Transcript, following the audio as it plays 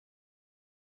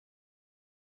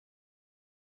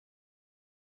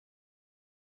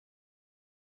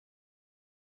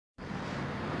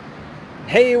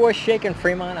Hey, what's shaking,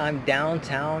 Fremont? I'm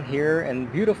downtown here in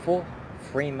beautiful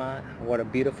Fremont. What a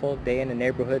beautiful day in the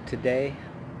neighborhood today.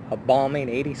 A balming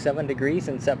 87 degrees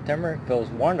in September. It feels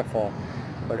wonderful.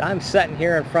 But I'm sitting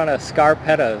here in front of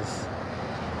Scarpettas.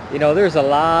 You know, there's a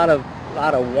lot of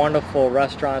wonderful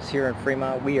restaurants here in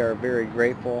Fremont. We are very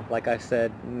grateful. Like I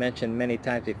said, mentioned many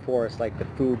times before, it's like the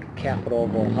food capital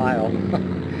of Ohio.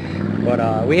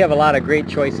 But we have a lot of great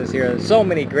choices here. There's so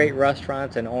many great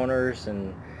restaurants and owners,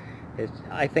 and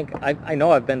I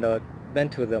know I've been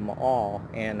to them all,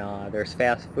 and there's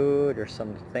fast food. There's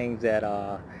some things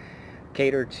that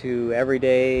cater to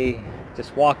everyday,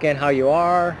 just walk in how you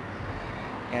are,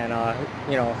 and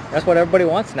you know, that's what everybody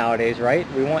wants nowadays, right?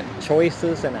 We want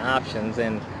choices and options,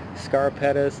 and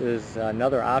Scarpettas is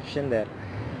another option that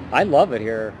I love it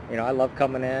here. You know, I love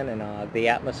coming in, and the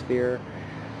atmosphere,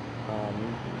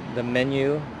 the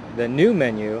menu, the new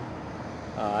menu.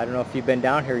 I don't know if you've been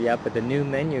down here yet, but the new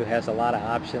menu has a lot of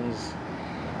options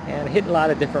and hitting a lot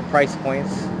of different price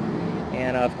points.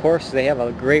 And of course, they have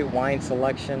a great wine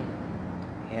selection,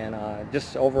 and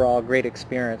just overall great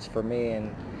experience for me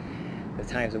and the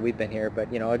times that we've been here.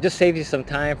 But you know, it just saves you some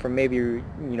time from maybe, you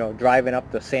know, driving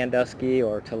up to Sandusky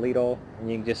or Toledo,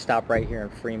 and you can just stop right here in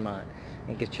Fremont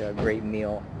and get you a great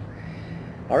meal.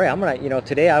 All right,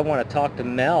 today I want to talk to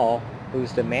Mel,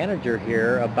 who's the manager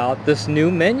here, about this new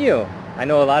menu. I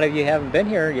know a lot of you haven't been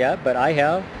here yet, but I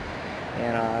have,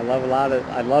 and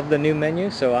I love the new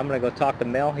menu. So I'm going to go talk to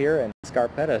Mel here and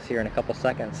Scarpettas here in a couple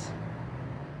seconds.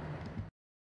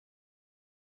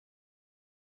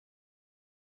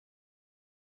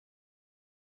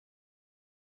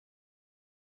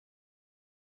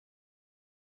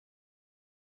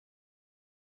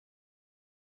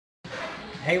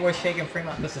 Hey, what's shaking,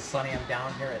 Fremont? This is Sonny. I'm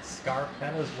down here at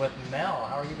Scarpettas with Mel.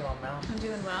 How are you doing, Mel? I'm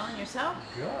doing well, and yourself?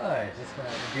 Good. It's been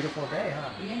a beautiful day,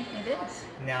 huh? Yeah, it is.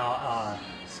 Now,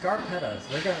 Scarpettas,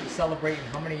 they're going to be celebrating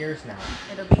how many years now?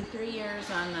 It'll be 3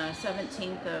 years on the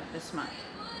 17th of this month.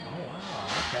 Oh, wow.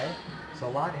 Okay. So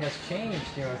a lot has changed,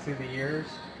 you know, through the years.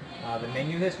 The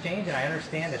menu has changed, and I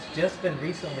understand it's just been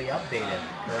recently updated,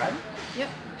 correct? Yep.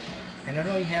 And I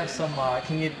know you have some,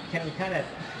 can you kind of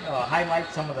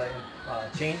highlight some of the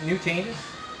new changes?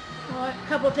 Well, a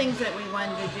couple things that we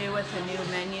wanted to do with the new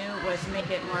menu was make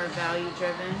it more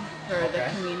value-driven for the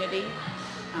community.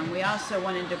 We also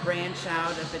wanted to branch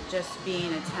out of it just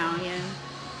being Italian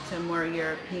to more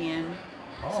European.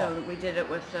 Oh. So we did it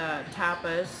with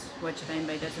tapas, which if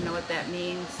anybody doesn't know what that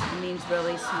means, it means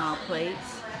really small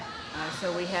plates.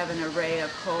 So we have an array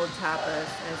of cold tapas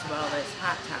as well as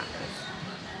hot tapas.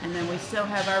 And then we still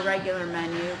have our regular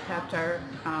menu, kept our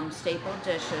staple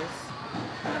dishes.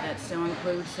 That still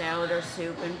includes salad or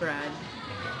soup and bread.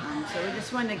 So we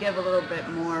just wanted to give a little bit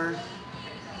more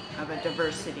of a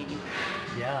diversity.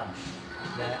 Yeah.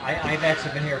 I've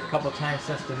actually been here a couple of times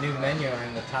since the new menu,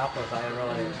 and the tapas,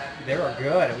 they were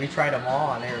good. We tried them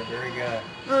all, and they were very good.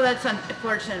 Well, that's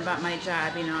unfortunate about my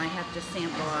job. You know, I have to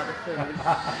sample all the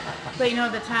food. But you know,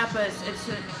 the tapas, it's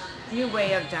a new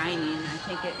way of dining. I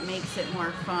think it makes it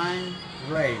more fun.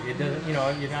 Right. It doesn't, you know,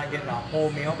 you're not getting a whole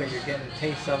meal, but you're getting a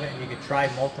taste of it, and you can try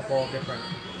multiple different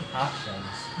options.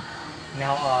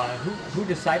 Now, who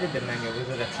decided the menu? Was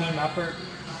it a team effort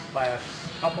by a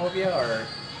couple of you, or?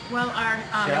 Well, our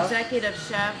executive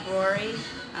chef, Rory,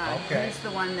 he's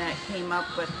the one that came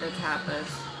up with the tapas.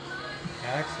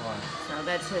 Excellent. So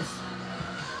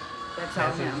that's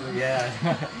all him. Yeah.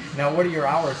 Now, what are your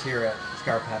hours here at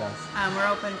Scarpettas? We're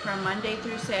open from Monday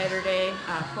through Saturday,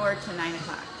 4 to 9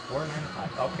 o'clock. 4 to 9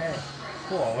 o'clock. Okay.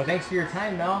 Cool. Well, thanks for your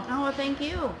time, Mel. Oh, well, thank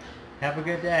you. Have a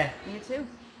good day. You too.